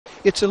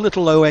It's a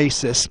little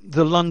oasis,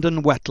 the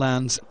London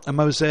wetlands, a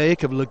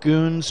mosaic of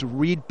lagoons,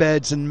 reed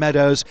beds and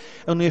meadows,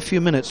 only a few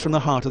minutes from the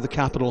heart of the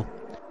capital.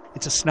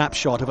 It's a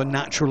snapshot of a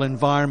natural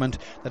environment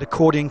that,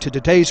 according to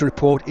today's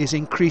report, is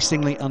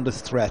increasingly under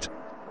threat.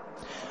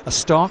 A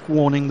stark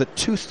warning that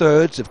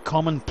 2/3 of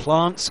common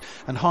plants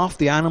and half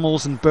the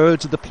animals and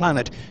birds of the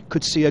planet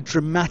could see a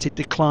dramatic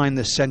decline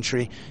this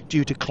century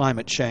due to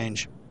climate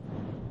change.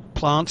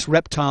 Plants,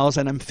 reptiles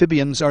and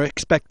amphibians are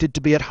expected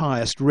to be at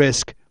highest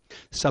risk.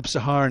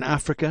 Sub-Saharan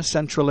Africa,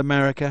 Central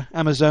America,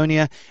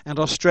 Amazonia and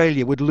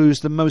Australia would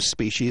lose the most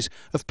species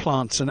of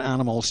plants and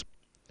animals.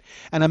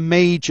 And a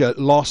major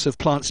loss of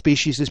plant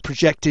species is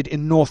projected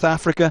in North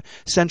Africa,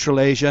 Central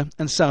Asia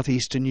and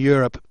Southeastern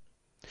Europe.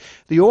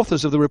 The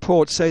authors of the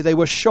report say they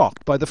were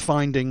shocked by the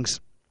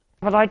findings.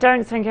 But I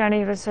don't think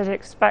any of us had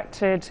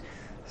expected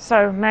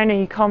so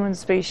many common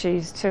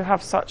species to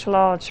have such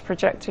large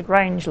projected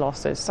range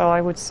losses. So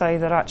I would say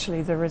that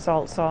actually the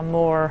results are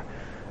more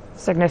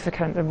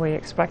significant than we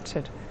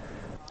expected.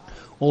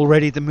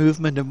 Already the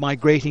movement of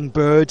migrating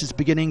birds is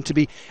beginning to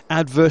be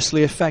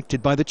adversely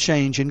affected by the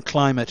change in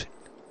climate.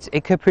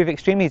 It could prove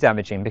extremely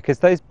damaging because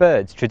those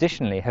birds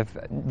traditionally have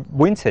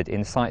wintered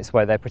in sites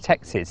where they're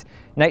protected,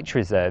 nature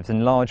reserves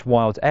and large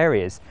wild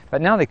areas,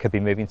 but now they could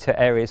be moving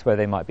to areas where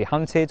they might be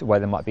hunted, where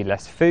there might be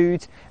less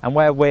food and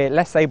where we're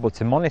less able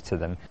to monitor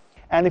them.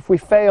 And if we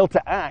fail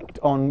to act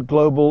on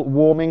global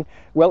warming,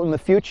 well, in the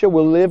future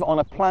we'll live on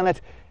a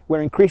planet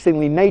where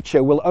increasingly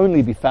nature will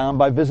only be found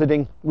by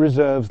visiting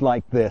reserves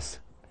like this.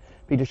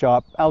 Peter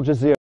Sharp, Al Jazeera.